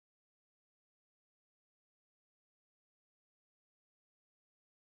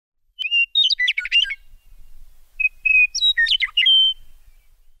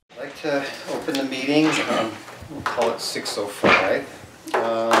to open the meeting. We'll call it 6:05.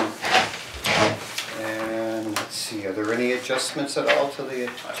 And let's see, are there any adjustments at all to the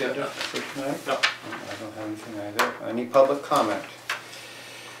agenda for tonight? No. I don't have anything either. Any public comment?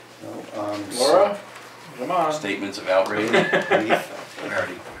 No. Laura, come on. Statements of outrage. We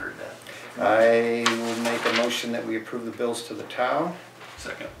already heard that. I will make a motion that we approve the bills to the town.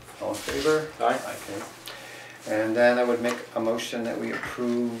 Second. All in favor? Aye. Okay. And then I would make a motion that we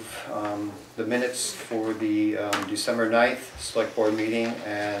approve the minutes for the December 9th Select Board meeting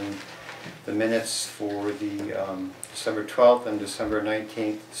and the minutes for the December 12th and December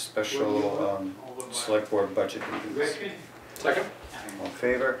 19th special Select Board budget meetings. Second. All in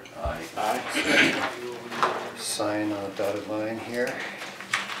favor? Aye. Aye. Sign on a dotted line here.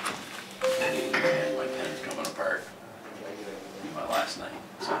 And my pen's coming apart. My last night.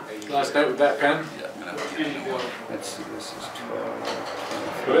 So, Last night with that pen. yeah, I'm gonna have to get a new one. Let's see, this is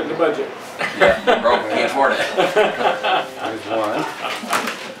 12. Put it in the budget. Yeah, broke, can't afford it. There's one.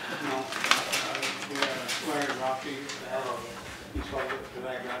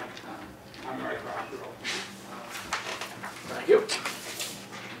 Thank you. And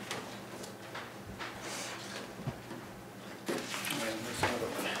there's another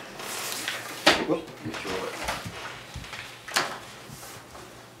one. Whoop. You throw it.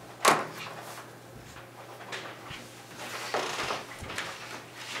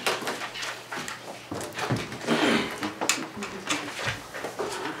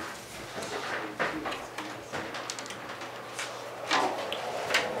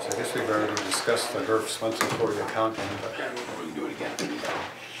 So I guess we've already discussed the Herf Swenson for the accounting, but We can do it again.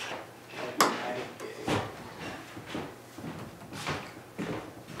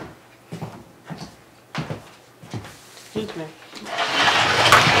 Excuse me.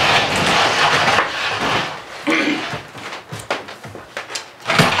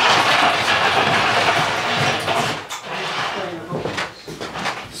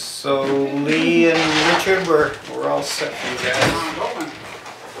 so Lee and Richard, we're all set for you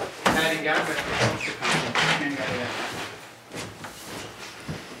guys.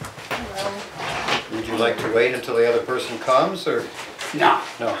 Would you like to wait until the other person comes, or? No.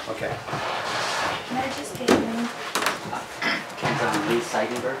 No, okay. Can I just get your name? Lee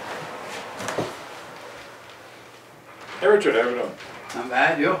Seidenberg. Hey Richard, how are we doing? Not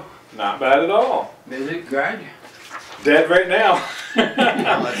bad, you? Not bad at all. Busy, Greg? Dead right now.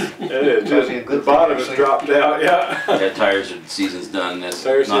 It is. Must be a Just good the bottom thing, has actually. dropped out. Yeah. Yeah, tires are, season's done. It's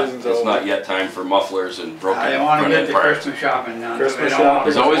Tire not, season's it's over. not yet time for mufflers and broken I don't want to front get end the parts. Christmas shopping done. Christmas We don't shopping. want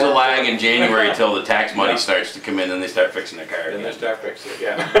There's to- always a lag in January until the tax money Yeah. starts to come in and they start fixing their car And they again. start fixing it.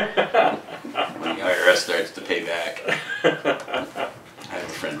 Yeah. When the IRS starts to pay back. I have a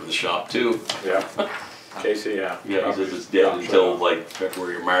friend with a shop too. Yeah. Casey, yeah. Yeah, he says it's dead until like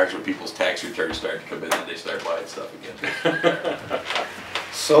February or March when people's tax returns start to come in and they start buying stuff again.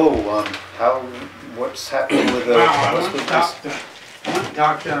 So, what's happening with the? Well, I what's went with to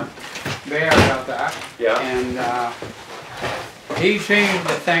talk this? to Bear about that. Yeah. And he seemed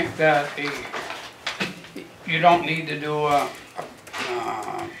to think that you don't need to do a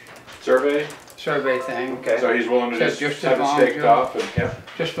Survey. survey thing. Okay. So he's willing to Says just just as have it long as staked you- off and, yeah.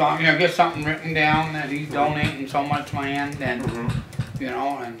 Just long, get something written down that he's donating so much land and,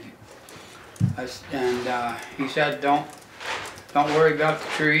 and he said, don't worry about the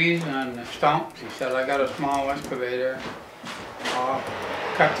trees and the stumps. He said, I got a small excavator. I'll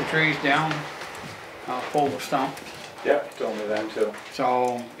cut the trees down, I'll pull the stumps. Yeah, he told me that too.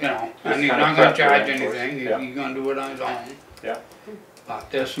 So, and Just he's kinda not gonna prep the charge land for it, anything, yeah. he's gonna do it on his own. Yeah.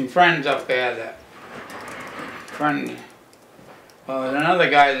 But there's some friends up there that, there's another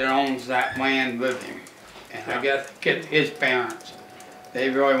guy that owns that land with him. And I guess his parents, they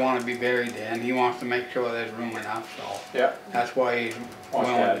really want to be buried there, and he wants to make sure there's room enough, so Yeah. that's why he's Wants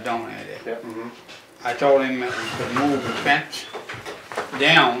willing that. to donate it. Yeah. I told him that we could move the fence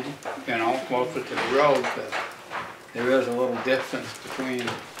down, closer to the road, because there is a little distance between the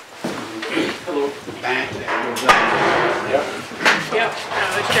bank that goes up. Yeah. Yep,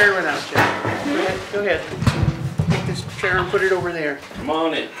 let's share with us, Jeff. Go ahead. Take this chair and put it over there. Come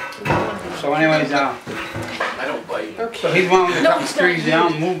on in. So anyways, I don't bite. so he's willing to No, cut the it's not trees you.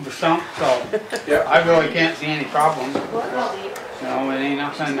 down, move the stump, so Yeah. I really can't see any problems. What? It ain't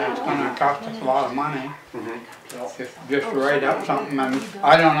nothing that's gonna cost us a lot of money. Just write up something,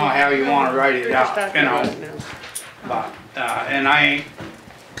 I don't know how you wanna write it We're just out, talking about it now. but,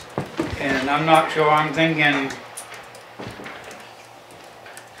 and I'm not sure, I'm thinking,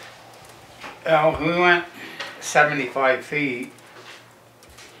 we went 75 feet,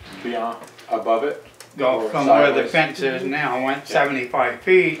 Beyond, above it. go Or from where the sideways. fence is now, went 75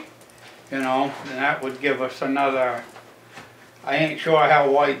 feet, you know, and that would give us another, I ain't sure how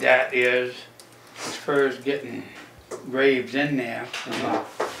wide that is as far as getting graves in there. You know.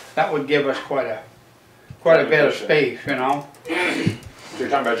 That would give us quite a bit of space, you know. So you're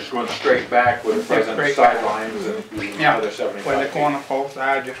talking about just going straight back with the present Straight back. sidelines and Yeah, another 75 where the feet? corner posts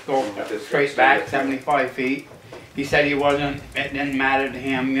are, just go Yeah. straight back 75 feet. He said it didn't matter to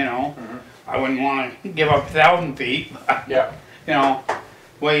him, you know. I wouldn't wanna give up 1,000 feet, but, Yeah, you know,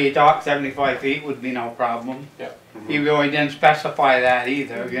 way he talked, 75 feet would be no problem. Yeah. He really didn't specify that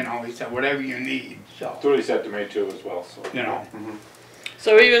either, you know, he said whatever you need, so, that's what he said to me too as well, so. you know.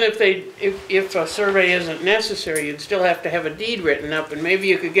 So even if a survey isn't necessary, you'd still have to have a deed written up, and maybe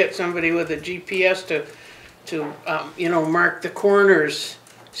you could get somebody with a GPS to you know, mark the corners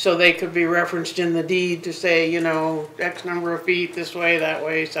so they could be referenced in the deed to say, you know, X number of feet this way, that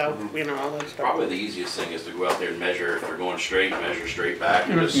way, south, you know, all that stuff. Probably the easiest thing is to go out there and measure, if they're going straight, measure straight back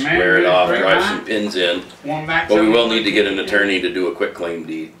and Just just measure square it off, straight drive back. some pins in. One back But we will 75 need to get an feet. attorney to do a quick claim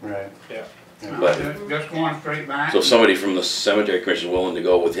deed. Right. Yeah. No, but- just one straight back. So if somebody from the cemetery commission is willing to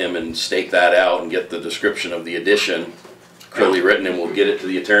go with him and stake that out and get the description of the addition clearly written, and we'll get it to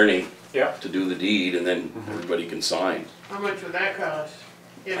the attorney Yeah. to do the deed, and then everybody can sign. How much would that cost?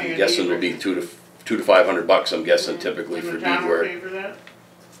 Getting a I'm guessing deed it'll be written? $200 to $500, I'm guessing typically And for the deed town will work. pay for that?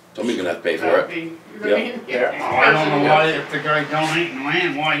 Somebody's gonna have to pay That for would it. be, you know what Yeah. I mean? Yeah. Oh, I don't know why, if the guy's donating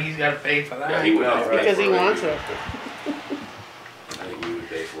land, why he's gotta pay for that. Yeah, he would have to pay Because for he it. wants it. I think we would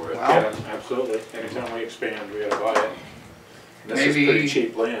pay for it. Well, Yeah, absolutely. Anytime we expand, we gotta buy it. This is Maybe- pretty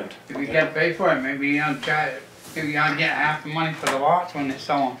cheap land. if you gotta pay for it, maybe you don't try it. Maybe I'll get half the money for the lots when they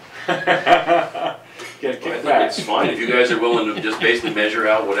sell them. Get a Well, I think kickback. it's fine, if you guys are willing to just basically measure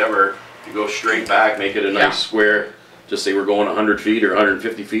out whatever, you go straight back, make it a Yeah. nice square, just say we're going 100 feet or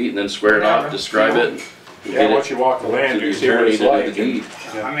 150 feet, and then square it off, Whatever. describe it. and we'll Yeah, get once it you walk the to land, the you see what attorney it's to do like. the and- deed.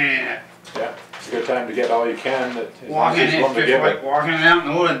 I mean, Yeah, it's a good time to get all you can, that as long walking as it's he's willing to just give like it. walking out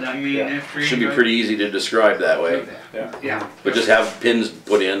in the woods, I mean, Yeah. there's trees. Should be right pretty easy to describe that way, Yeah. Yeah, but just have pins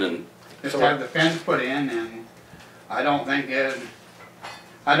put in and, just have the fence put in, and I don't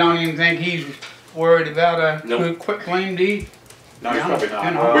even think he's worried about a Nope. quick claim deed. No, he's Yeah, probably you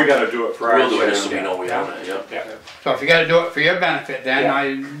not. know. We gotta do it for we'll ours. do it just so we yeah. know we own it, yep. Yeah, So if you gotta do it for your benefit, then Yeah.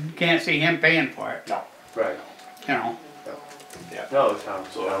 I can't see him paying for it, Right. you know. No, the town.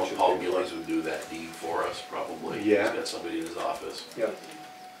 So I know Paul Gillies would do that deed for us, probably. Yeah. He's got somebody in his office. Yeah.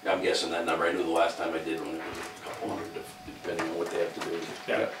 I'm guessing that number, I knew the last time I did one, it was a couple hundred, depending on what they have to do.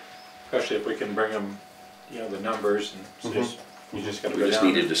 yeah. Especially if we can bring them, you know, the numbers and it's just, you just gotta We go just down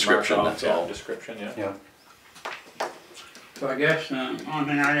need a and description, mark off, that's yeah, all. Description, yeah. Yeah. So I guess, only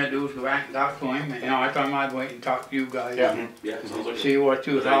thing I gotta do is go back and talk to him, you know, I thought I'd wait and talk to you guys. Yeah. and Yeah, sounds like See what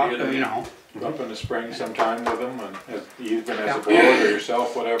you Good thought, idea to me. you know, Go up in the spring sometime with them and even as Yeah. a board or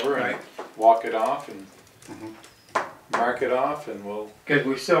yourself, whatever, and Right. walk it off and mark it off and we'll, cause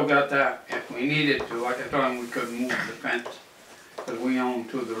we still got that, if we needed to, like I told him, we could move the fence. Cause we own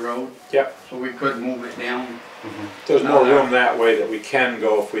to the road. Yeah. So we could move it down. there's No, more no. room that way that we can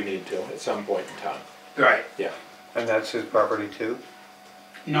go if we need to at some point in time. Right. And that's his property too?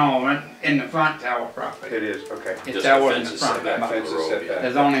 No, in the front tower property. It is, okay. It's Just that the was in fence the is front. set back but from Fence the is road, set yeah. back.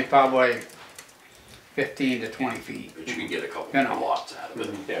 There's only probably 15 to 20 feet But you can get a couple You know. lots out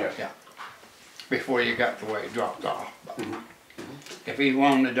of it. Yeah. before you got the way it dropped off. But Mhm. if he's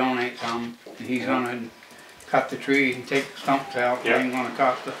willing to donate some, and he's gonna cut the trees and take the stumps out, it Yeah. ain't gonna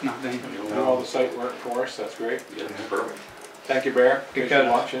cost us nothing. Do all the site work for us, that's great. Yeah, that's perfect. Thank you, Bear, thanks for Because-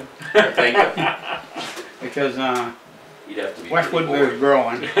 watching. Thank you. Because You'd have to be West pretty Woodbury's bored.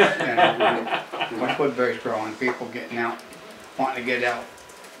 growing. West Woodbury's growing, people getting out, wanting to get out.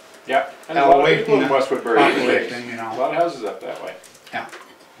 Yeah, and a lot of Away people from in the West Woodbury these days. population, you A know. lot of houses up that way. Yeah.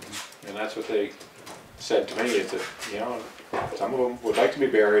 And that's what they said to me, is that, you know, some of them would like to be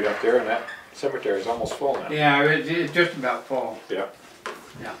buried up there and that cemetery is almost full now. Yeah, it's just about full. Yeah.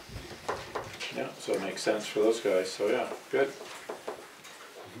 Yeah. Yeah, so it makes sense for those guys, so yeah, good.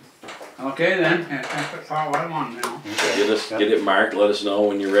 Okay then, that's all I want now. Get it marked, let us know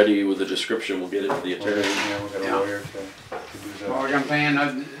when you're ready with the description, we'll get it to the attorney. Yeah, we got Yeah. a lawyer to do Well, that. like I'm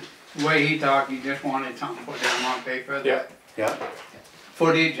saying, the way he talked, he just wanted something put down on paper, Yeah. that Yeah,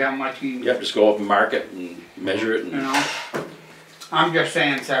 footage, how much he, You have to just go up and mark it and measure it you and, know. I'm just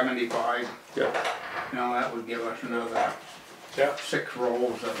saying 75, yeah. you know, that would give us another Yeah. 6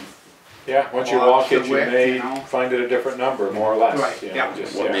 rolls of, Yeah, once you Lots walk it, of you width, may you know. find it a different number, more or less. Right, you know, yeah.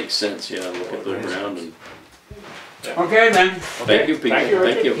 just, What yeah. makes sense, yeah, look at the ground and, okay then. thank you, people, Thank you,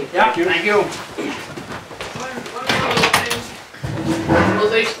 thank Richard. you. Yeah, thank you. Well,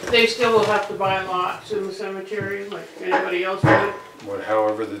 they still will have to buy lots in the cemetery, like anybody else would.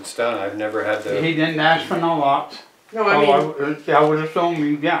 however it's done, I've never had to, He didn't ask for no lots. No, Oh, I mean, I would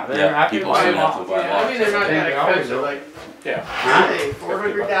assume, yeah, they're Yeah, happy to people buy shouldn't have to lots. buy yeah, I mean, they're not Yeah, that they always expensive, do. like, Yeah. say,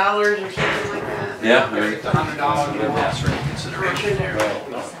 $400 or something like that. Yeah, I mean, It's $100 wouldn't ask for any consideration there.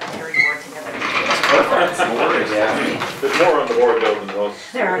 right, Cemetery board together. yeah. There's more on the board bill than those.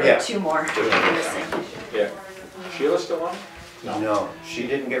 There are Yeah. 2 more missing. Yeah. Sheila still on? No, she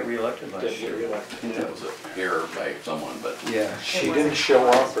didn't get reelected last Didn't get year. reelected. That was an error by someone, but Yeah. She didn't show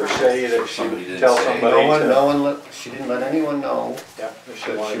up or say that she Somebody would didn't tell say. somebody to. No one let, she didn't let anyone know Yeah, if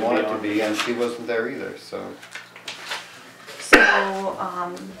that she wanted to be, and she wasn't there either, so. So,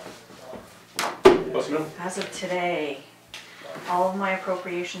 What's new? as of today, all of my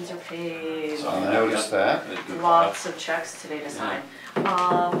appropriations are paid. So, I noticed that. Lots of checks today to sign.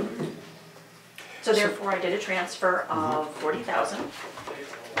 So therefore, I did a transfer of 40,000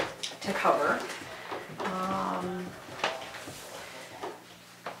 to cover.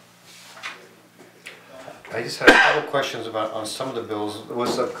 I just had a couple questions about, on some of the bills.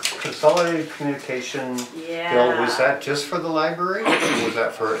 Was the consolidated communication bill, was Yeah. that just for the library, or was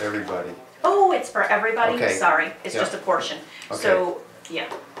that for everybody? Oh, it's for everybody? Okay. Sorry, it's Yeah. just a portion. So, yeah,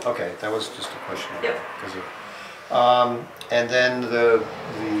 Okay, that was just a question. Yep. 'Cause and then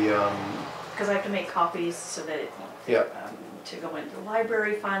because I have to make copies so that, yeah, to go into the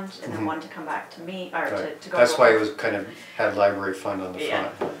library fund, and then one to come back to me, or right. to go. That's to- why it was kind of, had library fund on the Yeah.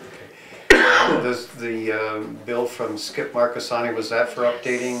 front. Does the bill from Skip Marcassani, was that for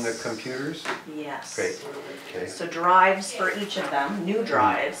updating the computers? Yes. Great, okay. So drives for each of them, new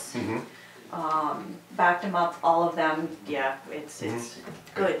drives. Mhm. Backed them up, all of them, yeah, it's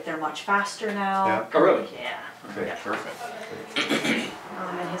good, they're much faster now. Oh, really? Yeah. Great. Yeah. perfect.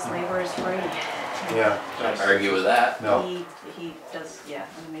 And his labor is free. Yeah, Can't argue with that. no, He does, yeah,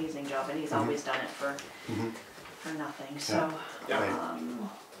 an amazing job, and he's always done it for nothing, so. Yeah.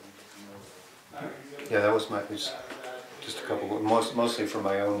 yeah, that was my, just a couple, mostly for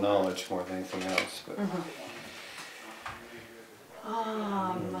my own knowledge more than anything else, but.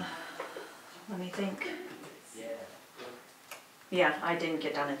 Let me think. Yeah, I didn't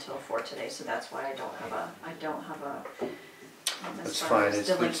get done until 4 today, so that's why I don't have a, as That's far fine, as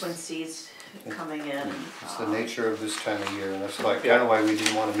it's- delinquencies coming in. It's the nature of this time of year, and that's like, kind of why we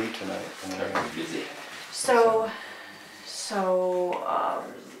didn't want to meet tonight. anyway. Busy. So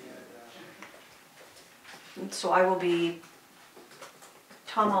I will be,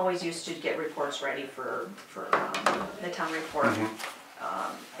 Tom always used to get reports ready for the town report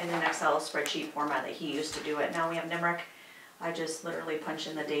in an Excel spreadsheet format that he used to do it. Now we have NIMRIC. I just literally punch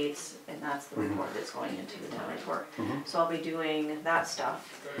in the dates, and that's the report that's going into the town report. So I'll be doing that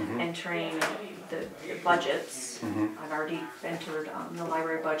stuff, entering the budgets. I've already entered the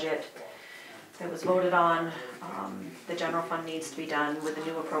library budget that was voted on. The general fund needs to be done with the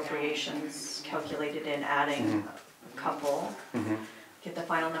new appropriations calculated in, adding a couple. Get the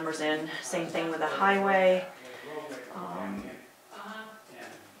final numbers in. Same thing with the highway.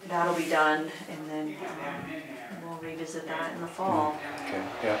 That'll be done, and then we'll revisit that in the fall. Okay,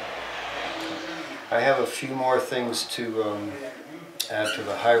 yeah. I have a few more things to add to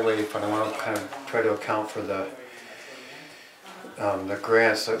the highway fund. I want to kind of try to account for the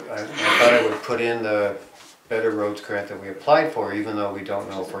grants. I thought I would put in the Better Roads grant that we applied for, even though we don't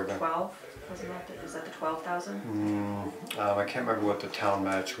know if we're going. 12, wasn't that, is that the 12,000? I can't remember what the town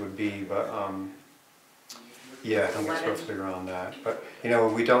match would be, but yeah, I think it's 11. roughly around that. But you know,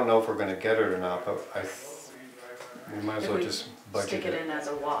 we don't know if we're going to get it or not. But we might as If well we just budget Stick it in as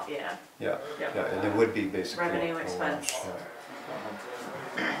a walk, yeah. Yeah, Yep. yeah, and it would be basically Revenue a expense. wash,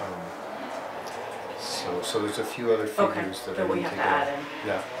 yeah. So there's a few other Okay, figures that I that we need have to to get. add in.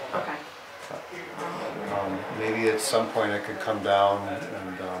 Yeah. Okay. Maybe at some point I could come down and,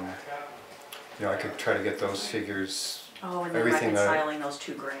 you know, I could try to get those figures. Oh, and then Everything that- reconciling those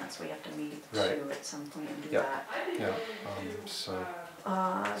 2 grants, we have to meet Right. too at some point and do Yep. that. Yeah, so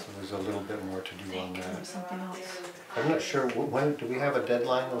there's a little bit more to do on Think that. of something else. I'm not sure, when, do we have a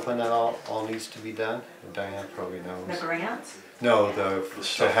deadline of when that all needs to be done? Diane probably The knows. grants? No, The to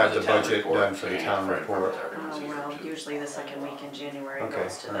stuff have for the town budget report, done for the yeah, town for report. everyone's Well, signature. usually the second week in January Okay,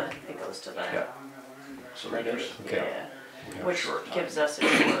 goes to the, alright. it goes to the, Yeah, So there's okay, yeah, which short time. gives us a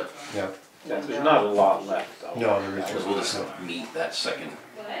short yeah. There's not a lot left though. No, there Because isn't. we'll just meet that second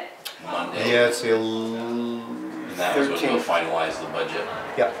Monday. Yeah, it's the And that was when we'll 13th. finalize the budget.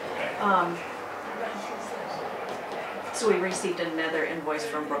 Yeah, Okay. So we received another invoice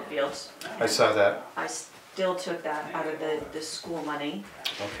from Brookfield. I saw that. I still took that out of the school money.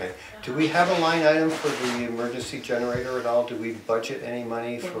 Okay. Do we have a line item for the emergency generator at all? Do we budget any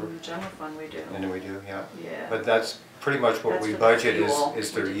money for? In general fund we do. And we do, yeah. Yeah. But that's pretty much what That's we for the budget fuel.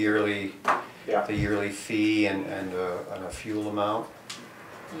 is their yearly, Yeah. the yearly fee and a fuel amount.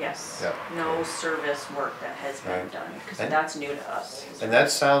 Yes. Yeah. No service work that has been Right. done, because And- that's new to us. And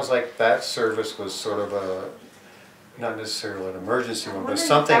that sounds like that service was sort of a, not necessarily an emergency I one, but wondered if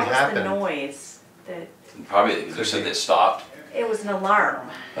something that was happened. the noise, that, Probably, they said they stopped. it was an alarm.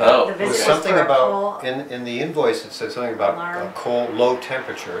 Oh. The It was visit something for a about, call. in the invoice, it said something about a Alarm. cold, low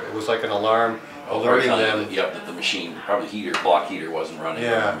temperature. It was like an alarm Oh, alerting probably telling you them. that, yep, that the machine, probably heater, block heater wasn't running on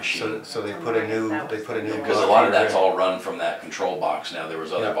the Yeah, machine. so they put a new, they put a new. Because a block lot of heater that's in. all run from that control box now. There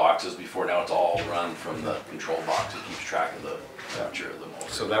was other Yeah. boxes before, now it's all run from the control box. It keeps track of the temperature of the motor.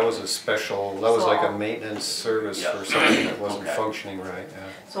 So that was a special, that was like a So- maintenance service Yeah. for something that wasn't Okay. functioning right, yeah.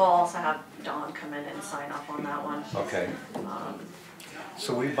 So I'll also have Dawn come in and sign off on that one. Okay, Um,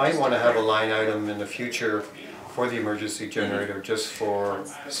 so we might wanna have a line item in the future for the emergency generator, just for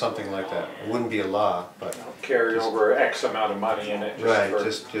something like that. It wouldn't be a law, but, Carry over X amount of money in it just right, for,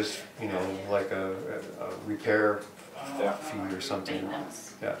 just, you know, like a repair yeah. fee or something.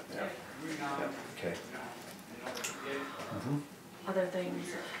 Maintenance, Yeah, Yeah. yeah, okay. other things.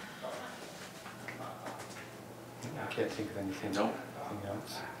 I can't think of anything. Nope. Anything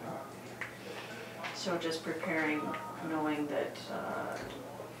else? So just preparing, knowing that,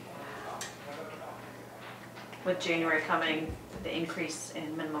 with January coming, the increase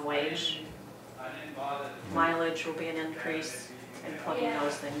in minimum wage, mileage will be an increase, and plugging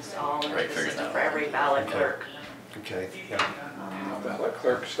those things all into Right, the figure system that for out. every ballot Okay. clerk. Okay, yeah, Ballot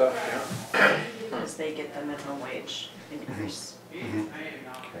clerk stuff, yeah. Because they get the minimum wage increase. okay,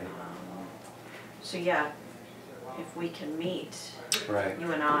 So yeah, if we can meet, right,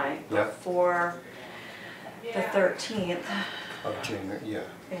 you and I, Yeah. before the 13th, of January, yeah.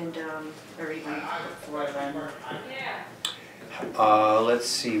 and, or even before then, Let's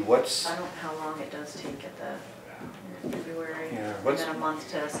see, what's, I don't know how long it does take at the February, Yeah, and what's- then a month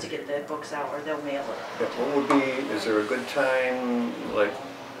to us to get the books out, or they'll mail it. yeah, what would be, is there a good time, like,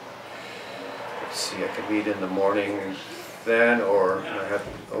 let's see, I could meet in the morning then, or I have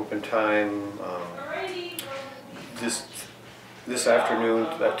open time, this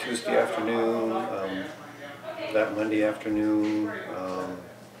afternoon, that Tuesday afternoon, that Monday afternoon,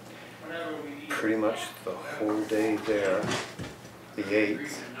 pretty much the whole day there, the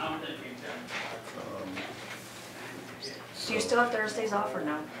 8th. Do you still have Thursdays off or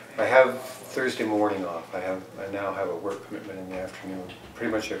no? I have Thursday morning off. I now have a work commitment in the afternoon,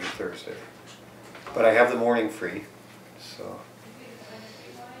 pretty much every Thursday. But I have the morning free, so.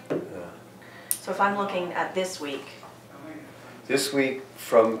 So if I'm looking at this week, This week,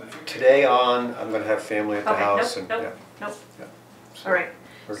 from today on, I'm gonna have family at the okay, house nope, and, nope, yeah. nope, yeah. So, all right.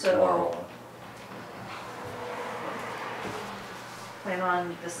 Or So- tomorrow. Plan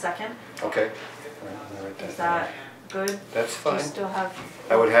on the 2nd, Okay. All right, I'll write is down. that good? That's Do you fine. still have?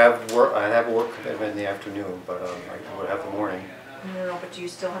 I would have work, I'd have a work commitment in the afternoon, but I would have the morning. No, but do you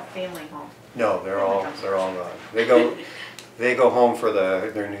still have family home? No, they're all gone. They go home for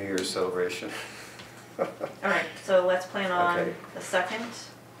their New Year's celebration. All right, so let's plan on Okay. the 2nd,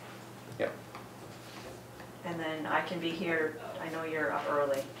 Yep. and then I can be here, I know you're up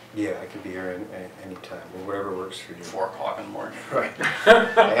early. Yeah, I could be here anytime, or whatever works for you. 4 o'clock in the morning. Right.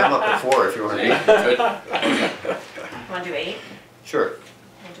 I am up at 4 if you want to Hey, be. good. You wanna do 8? Sure.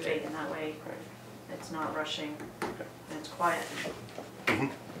 We'll do 8, and that way it's not rushing and it's quiet. Mhm.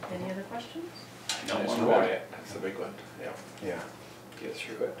 Any other questions? No, It's I'm quiet, that's the big one, yeah. Yeah. Get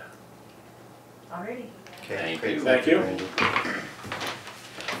through it. Alrighty. Okay. Thank great. you. Thank you. Randy.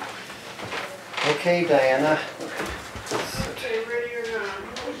 Okay, Diana. Okay, ready or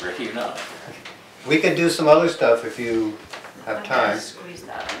not? Ricky or not. We can do some other stuff if you have I'm time. gonna squeeze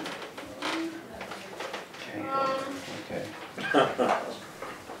that in. Okay. I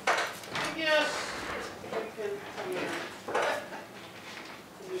guess we can,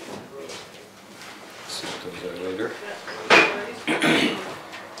 See what those are later.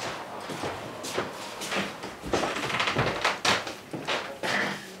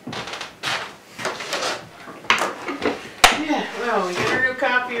 yeah, well, we get our new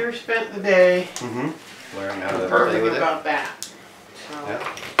copier, spent the day Mm-hmm. Learn how to play learning with it. about that. So,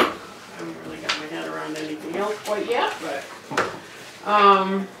 Yeah. I haven't really got my head around anything else quite yet, but,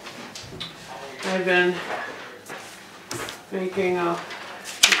 I've been making a,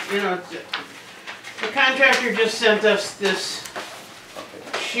 the contractor just sent us this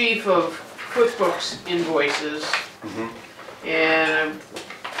sheaf of QuickBooks invoices, Mm-hmm. and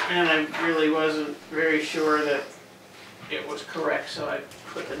I really wasn't very sure that it was correct, so I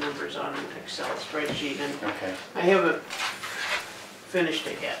put the numbers on an Excel spreadsheet, and Okay. I haven't finished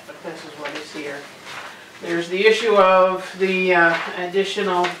it yet, but this is what is here. There's the issue of the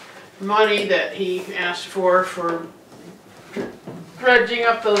additional money that he asked for dredging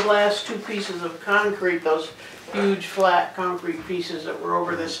up those last two pieces of concrete, those huge flat concrete pieces that were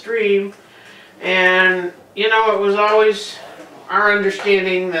over the stream. And, you know, it was always our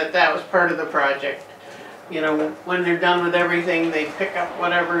understanding that that was part of the project. You know, when they're done with everything, they pick up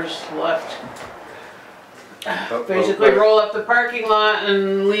whatever's left. Basically roll up the parking lot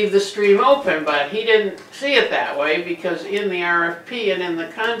and leave the stream open, but he didn't see it that way because in the RFP and in the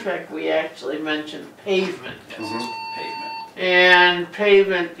contract, we actually mentioned pavement. Yes, it's pavement. And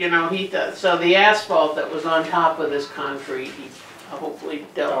pavement, you know, he does, so the asphalt that was on top of this concrete, he hopefully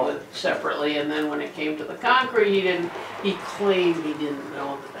dealt with separately, and then when it came to the concrete, he claimed he didn't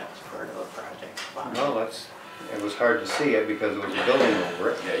know that that was part of the project. No, it was hard to see it because it was a building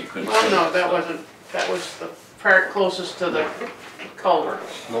over it. Yeah, you couldn't. Well, see no, it, that so. wasn't, that was the part closest to the culvert,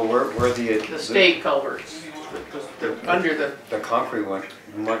 Well, where the state culverts, under the, the concrete went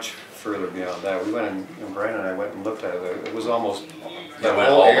much further beyond that. We went and Brian and I went and looked at it. It was almost, the went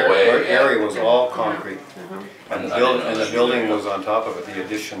whole all the way, area was all concrete. And the I didn't know and the the building was on top of it, the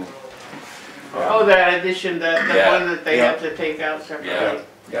addition. oh, that addition, the Yeah. one that they had to take out separately. Yeah,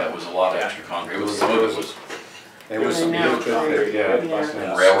 Yeah. that was a lot of extra concrete. It was, It some of it was- was, It was, I it know. was good, yeah.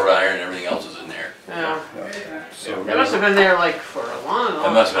 and railroad iron and everything else was in there. Yeah, So, that must have been there like for a long, long It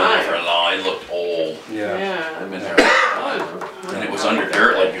time. must have been there for a long, it looked old. yeah. Yeah. I've been there. And it was under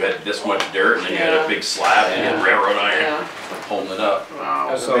dirt, like you had this much dirt and then you had Yeah. a big slab and you had railroad iron Yeah, holding it up. wow.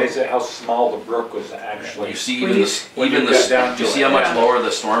 I was So- amazed at how small the brook was actually. You see When even you- the, when even you get down the, to you see it. how much Yeah. lower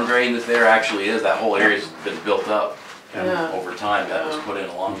the storm drain that's there actually is? That whole area's been built up Yeah. over time. That was put in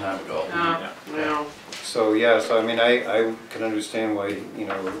a long time ago. Yeah, yeah. So, yeah, so I mean, I can understand why, you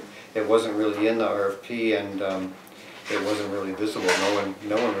know, it wasn't really in the RFP and it wasn't really visible.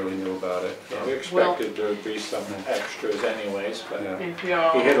 No one really knew about it. Yeah, we expected there'd be some extras anyways, but Yeah. If he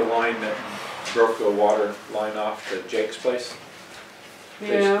hit y'all, a line that broke the water line off to Jake's place.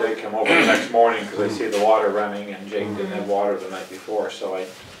 yeah, They come over the next morning because they see the water running and Jake didn't have water the night before, so I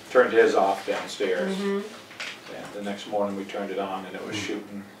turned his off downstairs. And the next morning we turned it on and it was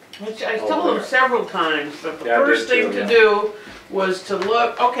shooting. which I told him several times, but the Yeah, I did first thing too, to yeah. do was to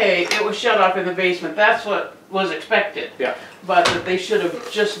look, okay, it was shut off in the basement, that's what was expected. Yeah. But that they should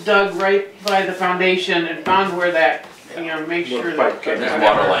have just dug right by the foundation and found where that, you know, make Little sure pipe that. came There's out.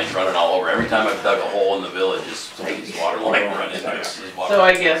 water lines running all over. Every time I've dug a hole in the village, it's somebody's water line running. There's water So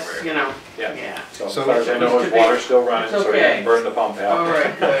I lines guess, everywhere. you know, Yeah. yeah. So as So- far as I know, his water's still running, It's so he okay. didn't burn the pump out. All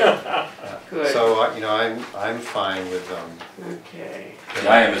right, good, good, So, you know, I'm fine with, okay.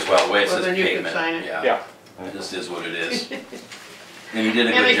 Yeah, I am as well. The way it Well, says then you can pavement. sign it. Yeah. Yeah. It just is what it is. And he did a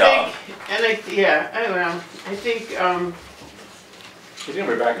And good job. I think, He's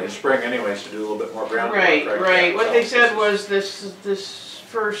gonna be back in the spring anyways to do a little bit more groundwork. right, what they So said was this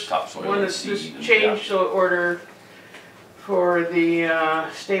first Topsoil one and is this seed and- change order for the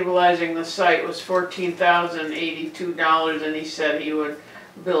stabilizing the site was $14,082, and he said he would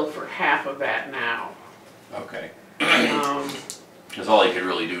bill for half of that now. Okay. Um, Because all he could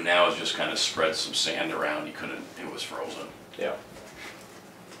really do now is just kind of spread some sand around. He couldn't, it was frozen. Yeah.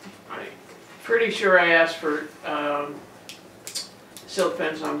 I'm pretty sure I asked for silt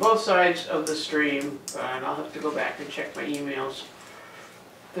fence on both sides of the stream, and I'll have to go back and check my emails.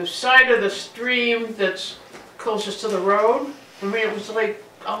 The side of the stream that's closest to the road, I mean, it was like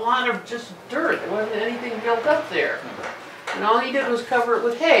a lot of just dirt, there wasn't anything built up there. And all he did was cover it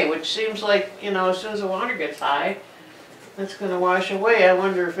with hay, which seems like, you know, as soon as the water gets high, that's gonna wash away. I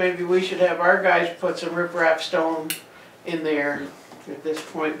wonder if maybe we should have our guys put some riprap stone in there at this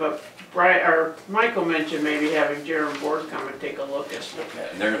point, but Brian, or Michael mentioned maybe having Jerem Board come and take a look at Yeah,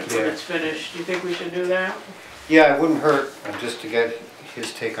 and they're when gonna, it's finished. Do you think we should do that? yeah, it wouldn't hurt just to get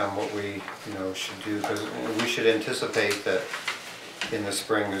his take on what we, you know, should do. Because we should anticipate that in the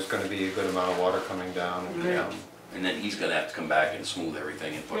spring, there's gonna be a good amount of water coming down. Yeah. and then he's gonna have to come back and smooth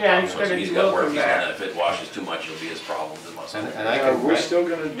everything and put Yeah, topsoil. So he he's will got work. come He's back. gonna, if it washes too much, it'll be his problem. It must. And I Are can, we still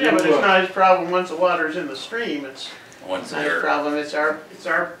gonna do? Yeah, but it's not his problem once the water's in the stream. It's Once not his they're, problem. It's our,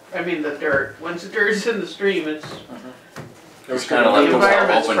 I mean, the dirt. Once the dirt's in the stream, it's, it's kind of left The himself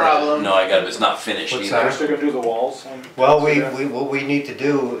environment's open. problem. No, I got it. It's not finished What's either. We're still gonna do the walls? on- well, what we need to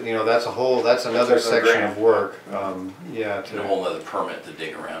do, you know, that's another That's another section grant. of work. Yeah, And a to, whole other permit to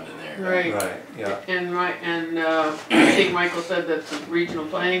dig around in there. right. right, yeah. And I think Michael said that the Regional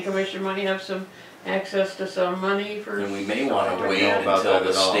Planning Commission might have some access to some money for. And we may I wanna don't wait know about until that the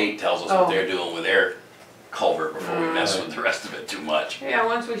at all. state tells us Oh. what they're doing with their culvert before we mess with the rest of it too much. Yeah,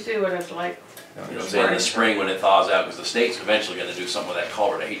 once we see what it's like. You know what I'm saying, in the spring when it thaws out, because the state's eventually gonna do something with that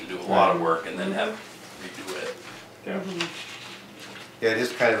culvert. I hate to do a lot of work and then have redo it. Yeah. Yeah, it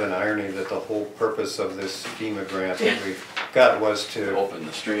is kind of an irony that the whole purpose of this FEMA grant that we got was to, Open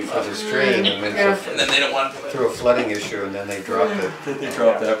the stream for up. the stream, and then Yeah. And then they don't want to do it. through a flooding issue, and then they dropped it. They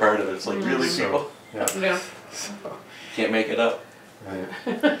drop that part of it, it's like, really, people? Yeah, Yeah. Can't make it up.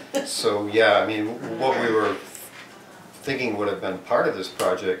 right. So, yeah, I mean, what we were thinking would have been part of this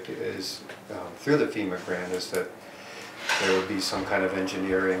project is, through the FEMA grant, is that there would be some kind of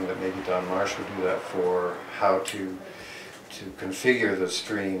engineering that maybe Don Marsh would do that for, how to configure the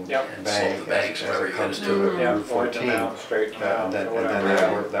stream Yep. And bank slope the banks, as whatever it you're comes gonna to it, Yeah, Route point them 14. out, straighten them out, And then or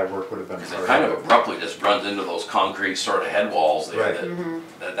whatever. that work would have been Because part it kind of of it. abruptly just runs into those concrete sort of head walls there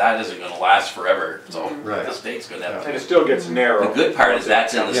Right. that isn't gonna last forever, so Right. the state's gonna have And to. it still gets narrow. The good part is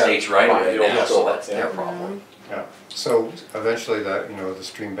that's in the Yeah. state's right away By the now, old so store, that's their yeah. problem. Yeah, so eventually that, the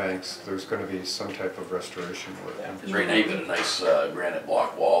stream banks, there's gonna be some type of restoration work. Yeah. Because right now you've got a nice granite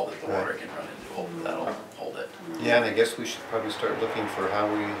block wall that the water can run into, hopefully that'll hold it. Yeah, and I guess we should probably start looking for how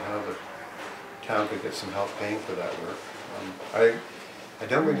the town could get some help paying for that work. I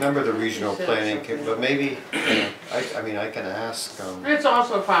don't remember the regional planning, but maybe, I mean, I can ask, It's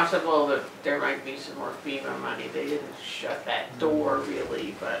also possible that there might be some more FEMA money. They didn't shut that door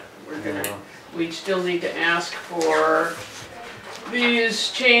really, but we'd still need to ask for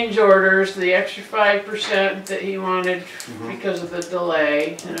these change orders, the extra 5% that he wanted because of the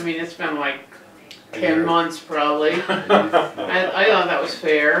delay. And I mean, it's been like 10 months probably. I thought that was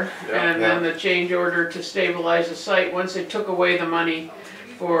fair. Yeah. And then the change order to stabilize the site, once they took away the money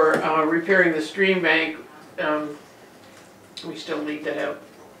for repairing the stream bank, we still need to have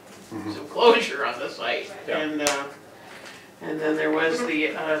some closure on the site. Yeah. And then there was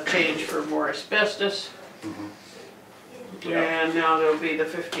the change for more asbestos. Yeah. And now there'll be the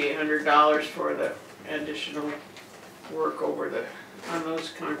 $5,800 for the additional work over on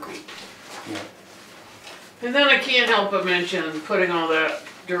those concrete. Yeah. And then I can't help but mention putting all that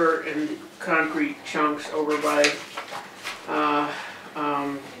dirt and concrete chunks over by,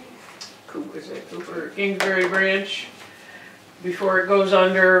 Cooper, Kingsbury Branch, before it goes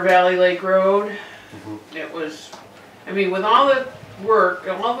under Valley Lake Road. It was, I mean, with all the work,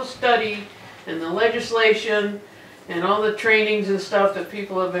 and all the study, and the legislation, and all the trainings and stuff that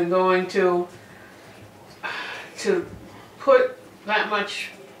people have been going to put that much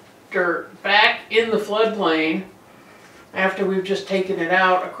dirt back in the floodplain after we've just taken it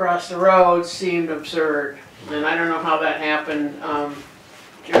out across the road seemed absurd. And I don't know how that happened.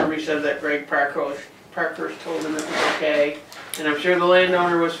 Jeremy said that Greg Parkhurst told him it was okay, and I'm sure the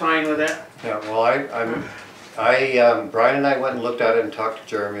landowner was fine with it. Yeah, well, Brian and I went and looked at it and talked to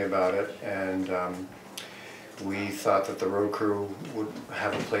Jeremy about it, and we thought that the road crew would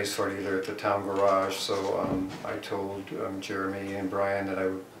have a place for it either at the town garage, so I told Jeremy and Brian that I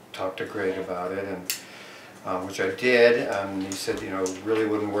would talk to Greg about it, and which I did. He said, really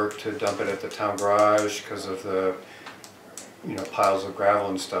wouldn't work to dump it at the town garage because of the piles of gravel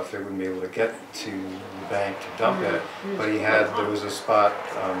and stuff. They wouldn't be able to get to the bank to dump it. But there was a spot,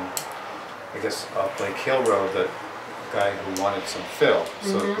 I guess up Lake Hill Road, that guy who wanted some fill.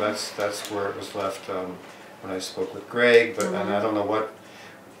 So that's where it was left when I spoke with Greg. But and I don't know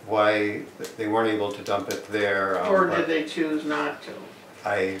why they weren't able to dump it there. Or did they choose not to?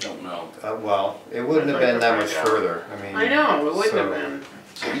 I Don't know. well, it wouldn't have been that much further. I mean, I know, it wouldn't have so- been.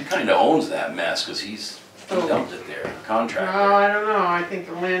 So he kinda owns that mess, cause he dumped it there, Oh, contractor. I don't know, I think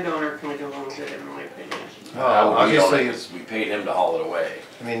the landowner kind of owns it in my opinion. Well, We own it obviously, 'cause we paid him to haul it away.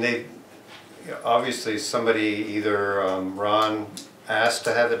 I mean, obviously somebody, either Ron asked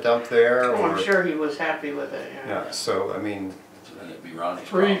to have it dumped there, Oh, or I'm sure he was happy with it, yeah. yeah. So I mean, So then it'd be Ronnie's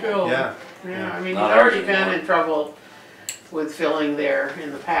Free problem. fill. yeah. Yeah, I mean, he's Not already ours been anymore. in trouble with filling there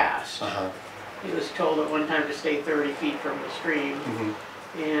in the past. Uh-huh. He was told at one time to stay 30 feet from the stream,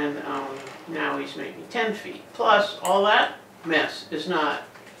 and now he's maybe 10 feet. Plus, all that mess is not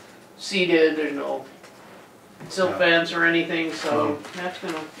seeded, there's no silt Yeah. fence or anything, so that's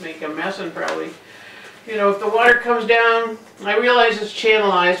gonna make a mess and probably, if the water comes down, I realize it's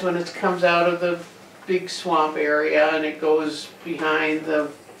channelized when it comes out of the big swamp area and it goes behind the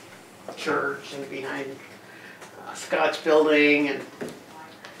church and behind Scott's building,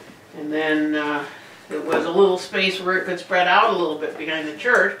 and then there was a little space where it could spread out a little bit behind the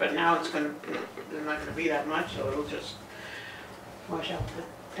church, but now there's not gonna be that much, so it'll just wash out the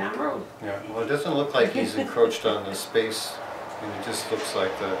town road. Yeah. Well, it doesn't look like he's encroached on the space, and it just looks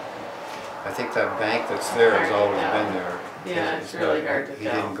like I think that bank that's there has always been there. Yeah, it's really hard to He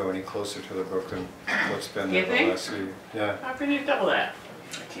tell. didn't go any closer to the brook than what's been You there the think? last few, yeah. How can you tell that?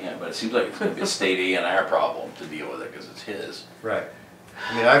 I can't, but it seems like it's gonna be a state A&R problem to deal with it, cause it's his. Right.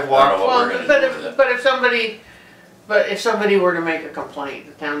 I mean, I've I walked, don't know what Well, we're gonna but do with it. if somebody were to make a complaint,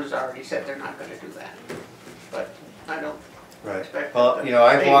 the town has already said they're not gonna do that. But I don't right. expect Well, that you know,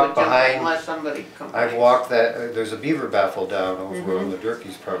 I've they walked would jump behind, unless somebody complains. I've walked that, there's a beaver baffle down over Mm-hmm. on the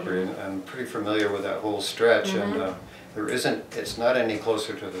Durkee's property, and I'm pretty familiar with that whole stretch, Mm-hmm. and there isn't, it's not any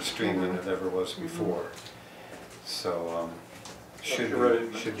closer to the stream than Mm-hmm. it ever was before. So, should Really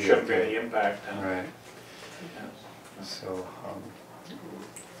be, should be shouldn't be any okay. impact. Right, so,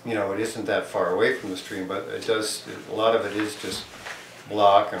 you know, it isn't that far away from the stream, but it does, a lot of it is just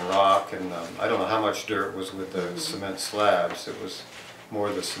block and rock, and I don't know how much dirt was with Mm-hmm. the cement slabs. It was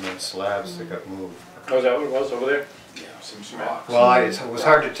more the cement slabs that got moved. Oh, is that what it was over there? Yeah. Some cement. Well, it was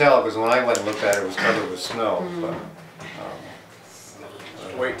hard to tell, because when I went and looked at it, it was covered with snow, Mm-hmm. but,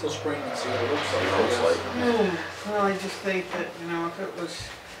 Just wait till spring and see what it looks like. It looks like, Well, I just think that, you know, if it was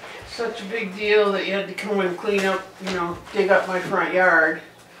such a big deal that you had to come and clean up, you know, dig up my front yard,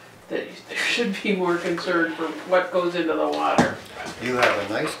 that there should be more concern for what goes into the water. you have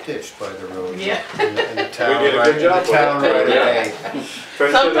a nice ditch by the road. Yeah. In the town, did a right, good in job the with town it. right away.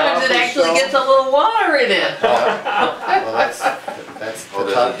 Fenced Sometimes off it with actually stone. gets a little water in it. Well, that's oh, the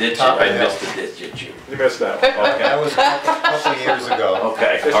there's top, a ditch, top of I the hill. missed a ditch, did you? You missed that one. Okay. That was a couple of years ago.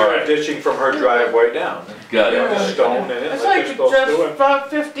 Okay, They started alright, ditching from her driveway down. got There it. was stone in it, It's like like they're supposed to. just and- about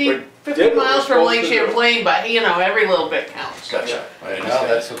 50 We did what miles we're from Lake supposed to do. Champlain, but you know, every little bit counts. Gotcha, I Well, understand.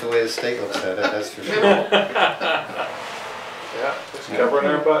 that's what the way the state looks at it, that's for sure. Yeah, just covering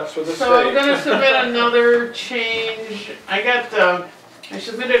our butts with the state. So I'm gonna submit another change. I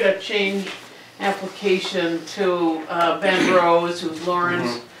submitted a change application to Ben Rose, who's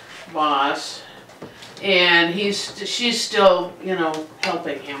Lauren's boss. And she's still, you know,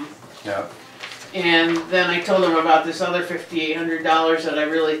 helping him. Yeah, And then I told him about this other $5,800 that I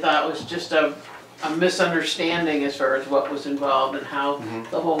really thought was just a misunderstanding as far as what was involved and how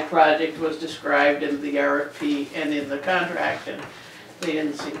the whole project was described in the RFP and in the contract, and they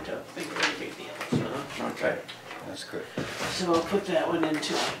didn't seem to think it was a big deal, Okay. that's good. so I'll put that one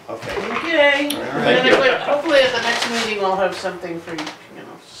into it. Okay. Okay, and All right. then hopefully at the next meeting I'll have something for you, you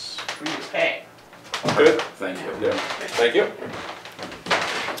know, for you to pay. Good, Thank you. yeah, thank you.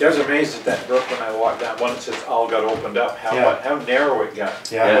 Yeah, I was amazed at that brook when I walked down, once it all got opened up, Yeah. how narrow it got.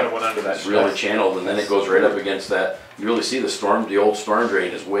 Yeah. When it went under that It's really stuff. channeled, and then it goes right up against that, you really see the old storm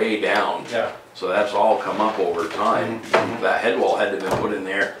drain is way down. Yeah. So that's all come up over time. That head wall had to have been put in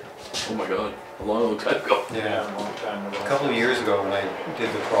there, oh my god, a long time ago. Yeah. A long time ago. A couple of years ago, when I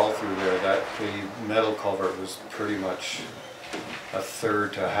did the crawl through there, the metal culvert was pretty much a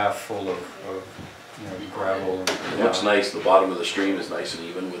third to half full of you know, gravel. And, It looks nice, the bottom of the stream is nice and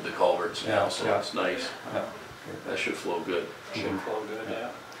even with the culverts now, Yeah, so yeah. it's nice. Yeah. That should flow good. Should flow good, yeah.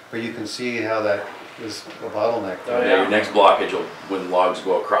 But you can see how that is a bottleneck Oh, there. Yeah, your next blockage will, when logs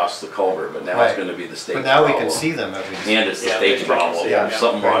go across the culvert, but now it's Right. gonna be the state's But now we problem. can see them at least. And it's the Yeah, state's they can problem, see it, if yeah.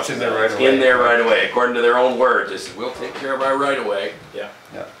 something Right, blocks it's it, in there it's right away. in there right away, according to their own words, they said, we'll take care of our right away. Yeah.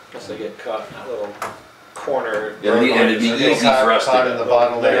 Yeah. Plus they get caught in that little corner. Yeah, and it'd be They're easy for us caught in the to,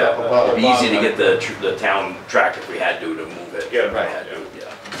 bottleneck yeah, up above. it'd be easy to get the town track if we had to move it. Yeah, If we right, had to, yeah.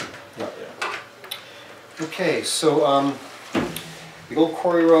 yeah. Okay, so, the old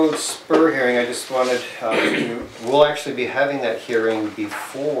Quarry Road spur hearing, I just wanted, we'll actually be having that hearing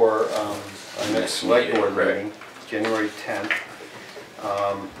before, our next select meeting, board right. meeting, January 10th.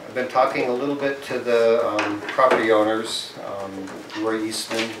 I've been talking a little bit to the, property owners, Roy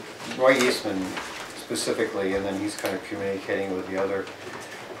Eastman specifically, and then he's kind of communicating with the other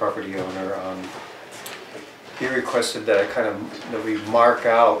property owner. He requested that that we mark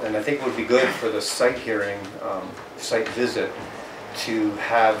out, and I think it would be good for the site hearing, site visit, to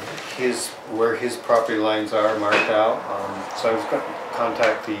have where his property lines are marked out. So I was going to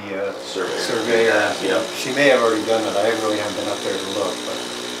contact the surveyor. Yeah. She may have already done that, I really haven't been up there to look, but.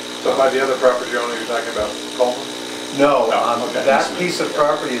 So by the other property owner you're talking about, Coleman? No, No, okay. that piece of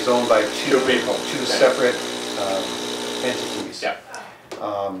property is owned by two Two people. two Okay. separate entities. Yeah.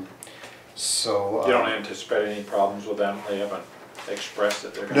 So. You don't anticipate any problems with them? They haven't expressed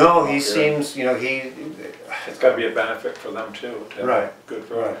that they're gonna. No, come he up here? seems, It's gotta be a benefit for them too, to have a Right, good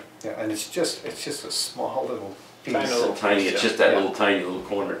road. right, yeah, and it's just a small little piece. Tiny little Tiny, it's piece, just that yeah. little tiny little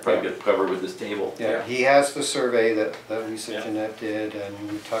corner, probably get covered with this table. Yeah, he has the survey that Lisa Yeah. Jeanette did,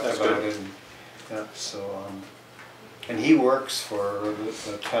 and we talked That's about good. it, and, yeah, so, and he works for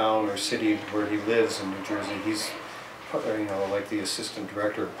the town or city where he lives in New Jersey. He's you know, like the assistant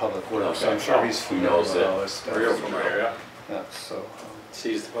director of public works, so I'm Okay. sure he's He familiar knows with it. all this stuff. Real familiar, yeah. Yeah, so,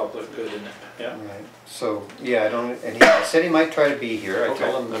 Sees the public good in it, yeah. right, so, yeah, I don't, and he said he might try to be here, I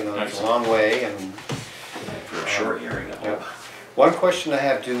Okay, told him, you know, it's nice. a long way, and, For a short hearing, I yeah. hope. One question I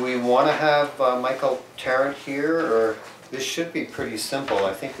have, do we wanna have Michael Tarrant here, or, this should be pretty simple,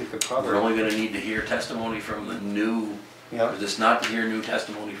 I think we could We're probably, only gonna need to hear testimony from the new, yeah, is this not to hear new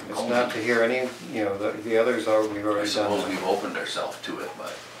testimony from it's Coleman? not to hear any, you know, the others are, we've I already suppose done. we've opened ourselves to it,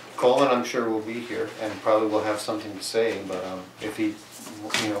 but Coleman, I'm sure will be here, and probably will have something to say, but, if he,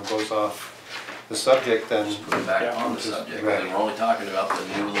 you know, goes off the subject, then. just put it back Yeah, on the just- subject, right. and we're only talking about the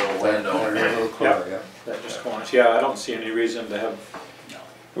new little A landowner. little clearer, yeah. That just corners, yeah, I don't see any reason to have. No.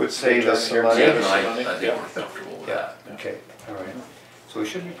 Would save us some Here. money. Yeah, Yeah, and I money, think yeah. we're comfortable with Yeah, that. okay, all right. So we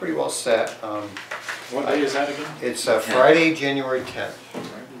should be pretty well set. What day is that again? It's Friday, January 10th. Friday,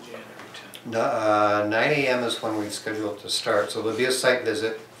 January 10th. 9 AM is when we've scheduled to start, so there'll be a site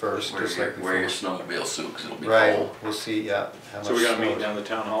visit first, Wear just your, like wear your before. snowmobile suit, 'cause it'll be Right, cold. we'll see, yeah. how So we're much gonna meet snow- down the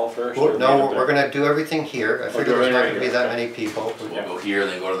town hall first? Well, or no, meet up we're there? gonna do everything here. I Oh, figure do there's not everything gonna be here, that okay. many people. We'll go here,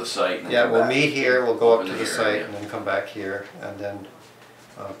 then go to the site, and then Yeah, come we'll back. meet here, we'll go up Open to the the hearing, site yeah. and then come back here and then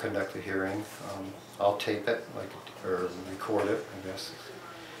conduct the hearing. I'll tape it, or record it, I guess.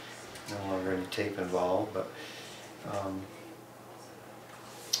 No longer any tape involved, but,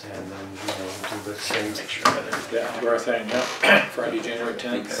 and then, you know, we'll do the same. Make sure that Yeah, do our thing, yeah. Friday, January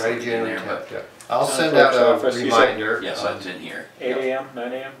 10th, Friday, January in there, 10th, yeah. I'll Town send clerk's out a office, you said- reminder. yes, that's in here. 8 AM,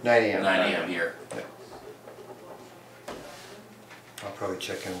 9 AM? 9 AM. 9 AM here. I'll probably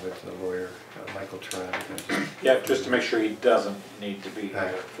check in with the lawyer, Michael Tarrant. and just- Yeah, just to make sure he doesn't need to be here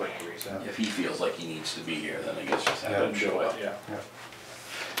Right. for any reason. If he feels like he needs to be here, then I guess just have Yeah. him Then show do it, up. yeah. Yeah.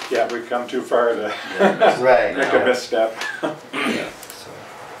 Yeah, we've come too far to Right. make a misstep. Yeah.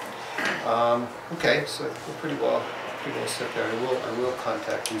 So, okay, so we're pretty well set there. I will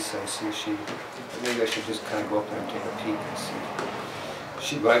contact Lisa and see if she, maybe I should just kind of go up there and take a peek and see.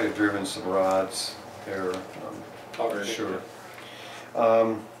 She might have driven some rods there, Already. sure.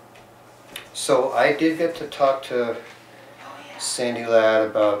 So I did get to talk to Sandy Ladd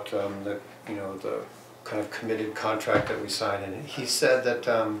about the, you know, the kind of committed contract that we signed, and he said that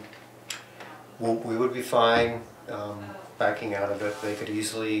we would be fine backing out of it. They could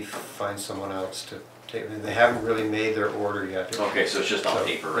easily find someone else to take, and they haven't really made their order yet. Okay, so it's just on So,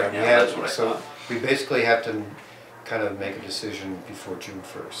 paper yeah, right we now, have- that's what I so thought. we basically have to kind of make a decision before June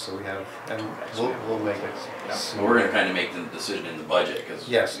 1st, so we have, and we'll make it. Yeah. So we're gonna kind of make the decision in the budget, because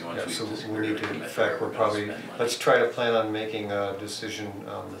Yes, once yeah, we so just we really need to, in commit fact, where we're gonna probably, spend money. let's try to plan on making a decision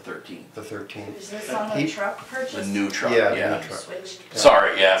The 13th. the 13th. Is this on He- the truck purchase? The new truck, Yeah, the yeah. new truck. Switched.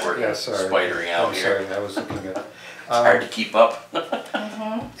 Sorry, yeah, we're Yeah, sorry. spidering Oh, out here. sorry, I was looking at. It's hard to keep up.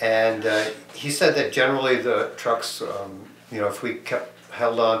 And he said that generally the trucks, you know, if we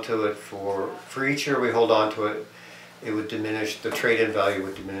held on to it for each year we hold on to it, it would diminish, the trade-in value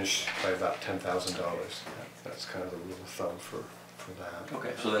would diminish by about $10,000. That's kind of the rule of thumb for that.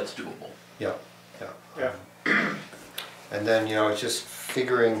 Okay, so that's doable. Yeah, yeah. Yeah. And then, you know, it's just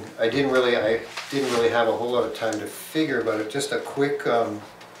figuring, I didn't really have a whole lot of time to figure, but just a quick,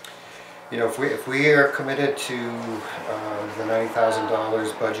 you know, if we are committed to the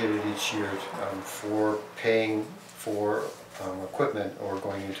 $90,000 budgeted each year for paying for equipment or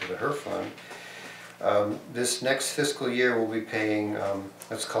going into the HERF fund, this next fiscal year we'll be paying,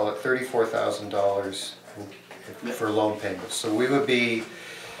 let's call it $34,000 for loan payments. So we would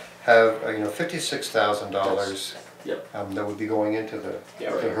have you know, $56,000 Yep. that would be going into the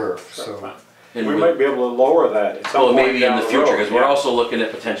Yeah, the right. HERF. So And We might be able to lower that at some well, point maybe in down the the future, road, because we're yeah. also looking at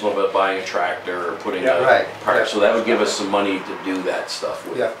potential of buying a tractor or putting Yeah. a Right, part, yeah. so that would give us some money to do that stuff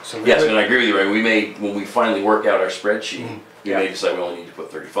with. yeah, so we Yes, would- and I agree with you, right, we may, when we finally work out our spreadsheet, we Yeah. may decide we only need to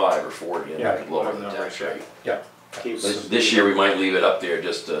put 35 or 40 and Yeah, we could lower whatever the the tax numbers, rate. yeah. Keep- This year, we might leave it up there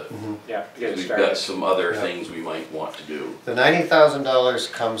just to, Yeah, to get it we've started. got some other Yeah. things we might want to do. The $90,000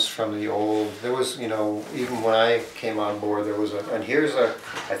 comes from the old, there was, you know, even when I came on board, there was and here's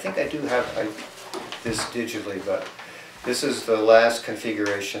I think I do have this digitally, but this is the last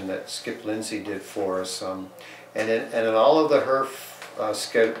configuration that Skip Lindsay did for us. And in all of the HERF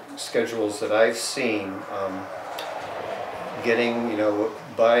schedules that I've seen, getting, you know,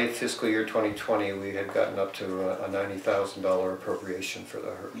 by fiscal year 2020, we had gotten up to a $90,000 appropriation for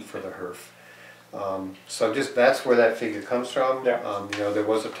the HERF. So just, that's where that figure comes from. Yeah. You know, there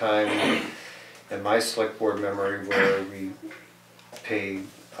was a time in my select board memory where we paid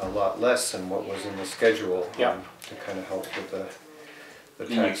a lot less than what was in the schedule. Yeah. To kind of help with the And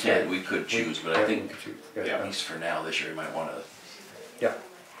you tax rate. can, we could choose, but I Yeah, think, we could choose, at yeah. least for now, this year, we might wanna Yeah,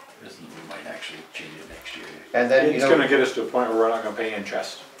 We might actually change it next year. And then, you It's know. gonna get us to a point where we're not gonna pay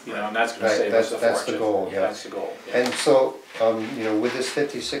interest, you know, and that's gonna Right, save us a fortune. that's the goal, yeah. That's the goal, yeah. And so, you know, with this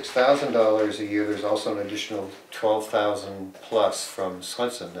 $56,000 a year, there's also an additional 12,000 plus from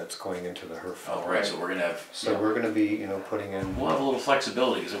Swenson that's going into the HERF. Oh, right, so we're gonna have. So we're gonna be, you know, putting in, We'll have a little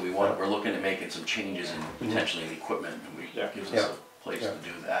flexibility, because we're looking at making some changes in potentially in the equipment, and Yeah. gives us Yeah. a place Yeah. to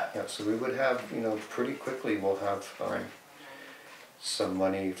do that. yeah, so we would have, you know, pretty quickly, we'll have, Right. some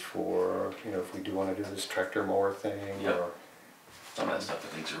money for, you know, if we do wanna do this tractor mower thing, Yep. or, Some of that stuff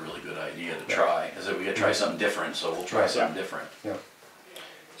I think is a really good idea to Yeah. try, because we gotta try something different, so we'll try Right. something different. yeah.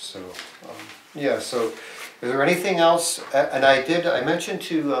 So, yeah, so, is there anything else, and I mentioned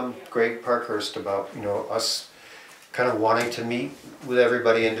to Greg Parkhurst about, you know, us kind of wanting to meet with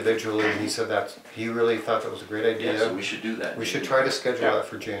everybody individually, and he said that, he really thought that was a great idea. Yeah, so we should do that. We should try to schedule Yeah. that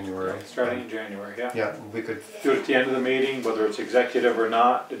for January. Starting in January, yeah. Yeah, we could, Do it at the end of the meeting, whether it's executive or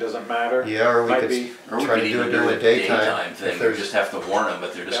not, it doesn't matter. yeah, or we Might could be. Or we try could to do even it do during a the daytime. daytime if thing, we there's- just have to warn them,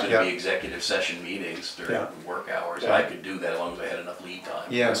 but they're just Yeah. gonna be executive session meetings during Yeah. work hours. Yeah. I could do that as long as I had enough lead time.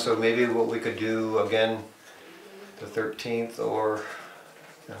 Yeah, so maybe what we could do again, the 13th, or,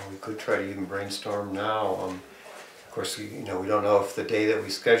 you know, we could try to even brainstorm now. Of course, you know, we don't know if the day that we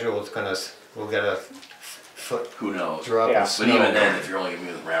schedule is gonna, we'll get a foot Who knows? drop Yeah. in But snow. even then, if you're only gonna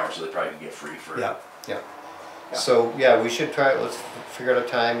be with them hours, so they probably can get free for. Yeah, yeah. Yeah. So, yeah, we should try, let's figure out a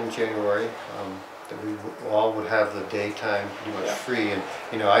time in January, that we all would have the daytime pretty much Yeah. free. And,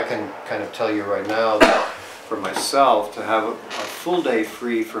 you know, I can kind of tell you right now that for myself, to have a full day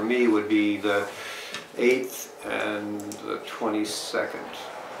free for me would be the 8th and the 22nd.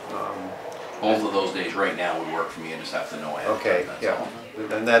 Both of those days right now would work for me, I just have to know ahead of time, Okay, that's yeah. all.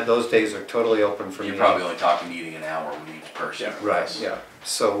 And those days are totally open for me. You're probably only talking needing an hour with each person. Yeah. Right, yeah.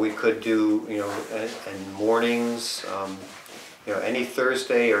 So we could do, you know, and mornings, you know, any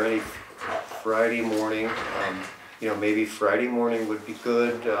Thursday or any Friday morning. You know, maybe Friday morning would be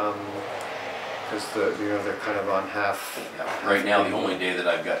good, because you know, they're kind of on half. Yeah, right now, the only day that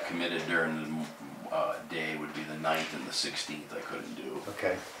I've got committed during the day would be the 9th and the 16th I couldn't do.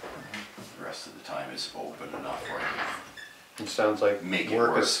 Okay, The rest of the time is open enough where I can it sounds like Make it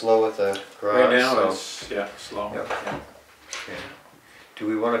work work. is slow at the garage. Right now, so- it's, yeah, slow. Yep. Yeah. Okay. Do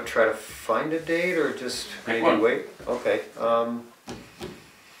we want to try to find a date or just Pick maybe one. wait? Okay,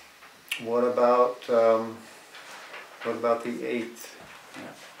 what about the 8th?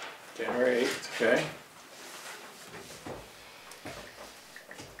 January 8th, okay.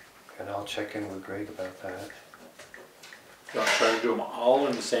 And I'll check in with Greg about that. You want to try to do them all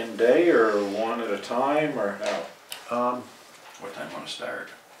in the same day, or one at a time, or how? What time want to start?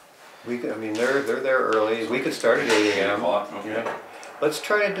 We could, I mean, they're there early. We could start at 8 8 a.m. o'clock, okay. Yeah. Let's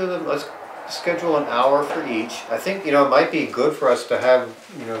try to do them, let's schedule an hour for each. I think, you know, it might be good for us to have,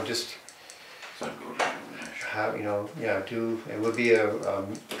 you know, just So I'd go to have, you know, yeah, it would be a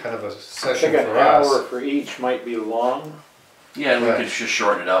kind of a I session think an for hour us. for each might be long. Yeah, and we Right. could just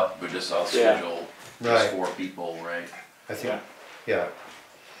shorten it up, but I'll Yeah. schedule Right. just 4 people, right? I think, Yeah. yeah,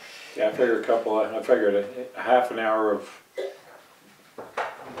 Yeah, I figured I figured a half an hour of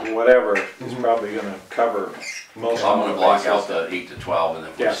whatever is probably gonna cover most So I'm of gonna the block bases. out the 8 to 12 and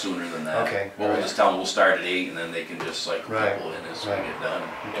then Yeah. put sooner than that. Okay, Well, we'll right. just tell them we'll start at 8 and then they can just cycle Right, people in as right. we get done.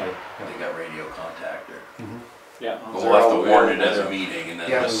 okay. They got radio contact or. Yeah. But we'll have to warn it as a meeting and then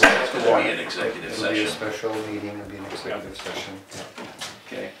Yeah, we just will say have it's to gonna warn be it. an executive It'll be a session. special meeting, it'll be an executive session.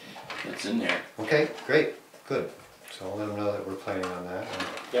 Okay, it's in there. Okay, great, good. So I'll let them know that we're planning on that, and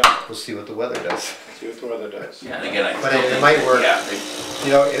Yeah, we'll see what the weather does. see what the weather does. Yeah, and again, I But still it think might that, work. Yeah,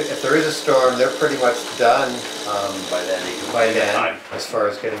 You know, if there is a storm, they're pretty much done by then they can. by they got then, time. as far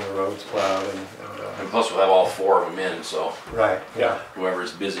as getting the roads plowed and And plus we'll have all 4 of them in, so right, yeah,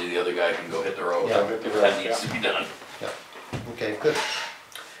 whoever's busy, the other guy can go hit the road. Yeah. Hit the If road, that needs yeah. to be done. okay, good.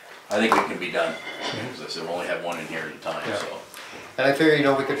 I think it can be done. As I said, we only have 1 in here at a time, Yeah. so. And I figure, you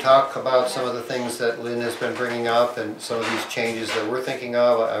know, we could talk about some of the things that Lynn has been bringing up and some of these changes that we're thinking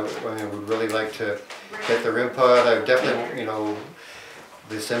of. I mean, we'd really like to get their input. I definitely, you know,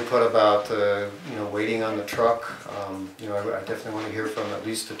 this input about, you know, waiting on the truck. You know, I definitely want to hear from at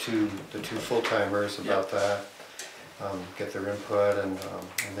least the two full-timers about that. Get their input and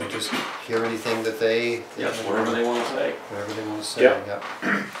then just hear anything that they. Yes, whatever they wanna say. Whatever they want to say, Yeah.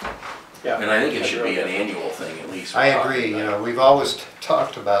 yeah. Yeah. And I think it should be an annual thing at least. I agree, you know, we've always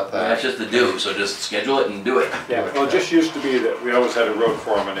talked about that. That's just the do, so just schedule it and do it. Yeah, well, it just used to be that we always had a road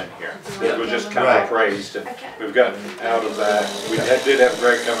foreman in here. It was just kind Right. of appraised, and we've gotten out of that. We did have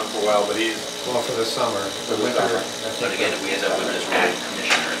Greg coming for a while, but he's, Well, for the summer, the the winter, summer. I But think. again, if we end up with this road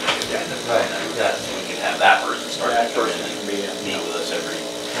commissioner, then we end up Right. doing that, so we can have that person start that to come person in can be in. and meet with us every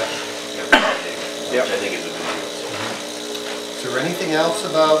Yeah. Yep. which I think is a good use. Is there anything else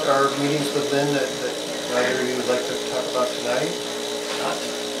about our meetings with Lynn that either of you would like to talk about tonight?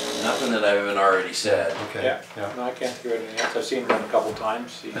 Nothing that I haven't already said. Okay, Yeah, yeah. no, I can't think of anything else. I've seen them a couple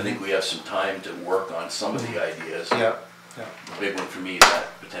times. I think we have some time to work on some of the ideas. Yeah, yeah, The big one for me is that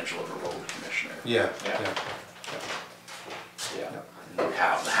potential of a road commissioner. yeah, Yeah. yeah. Yeah. And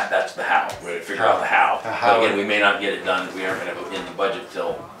how, that's the how, we're gonna figure out the how. How. But again, we may not get it done, we aren't gonna have it in the budget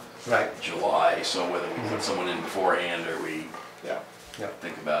till Right, July, so whether we put someone in beforehand or we Yeah. yeah,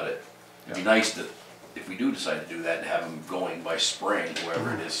 think about it. It'd be nice to, if we do decide to do that, to have them going by spring,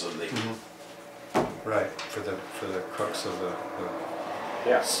 whoever it is, so they can, right, for the crux of the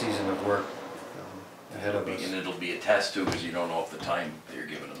Yeah. season of work ahead of us. and it'll be a test too, because you don't know if the time that you're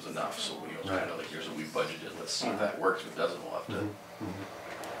giving them is enough, so we, Right. kind of like, here's what we budgeted, let's see if that works, if it doesn't, we'll have to.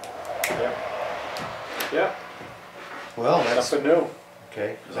 Yeah. Yeah, Well, that's, nothing new.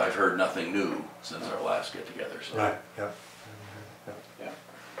 okay, Because I've heard nothing new since our last get together, so. right, yeah. Yeah.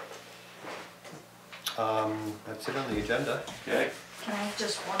 That's it on the agenda. Okay, Can I have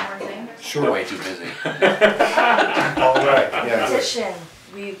just one more thing? we're way too busy. All right, yeah, good. Petition,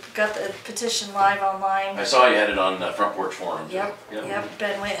 we got the petition live online. I saw you had it on Front Porch Forum. Yep,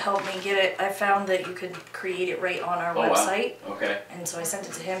 Ben Witt helped me get it. I found that you could create it right on our Oh, wow. website. Okay, And so I sent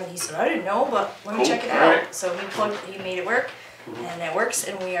it to him and he said, I didn't know, but let me Cool, check it alright. out. So he made it work and it works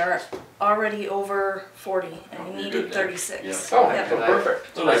and we are already over 40 and Oh, we you're needed good then. 36. Yeah. Oh, Yep. perfect.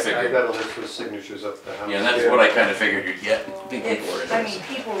 that's what I I figured. got a list with signatures up the house. Yeah, and that's what I kind of figured you'd get. I think It, people were I interested.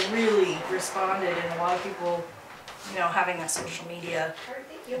 mean, people really responded and a lot of people, you know, having that social media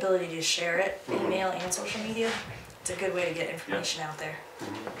ability to share it, email and social media, it's a good way to get information out there.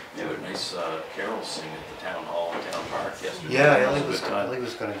 Yeah, but nice carols sing at the town hall and town park yesterday. Yeah, It Ellie a was, good time. Ellie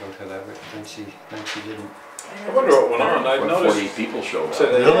was gonna go to that, but then she didn't. I wonder what went on. I What, noticed 40 people showed up.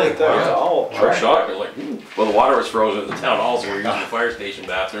 today Really? that was Wow. all I was trash. shocked, I was like, well, the water was frozen at the town hall, so we were using the fire station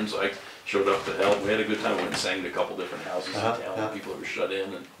bathroom, so I showed up to help. We had a good time, we went and sang to a couple different houses in Uh-huh, town, yeah. people were shut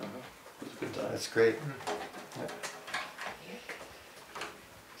in, and it was a good time. That's great. Yeah.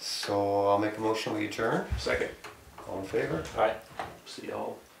 So I'll make a motion, we adjourn. Second, All in favor? Aye. see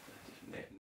y'all.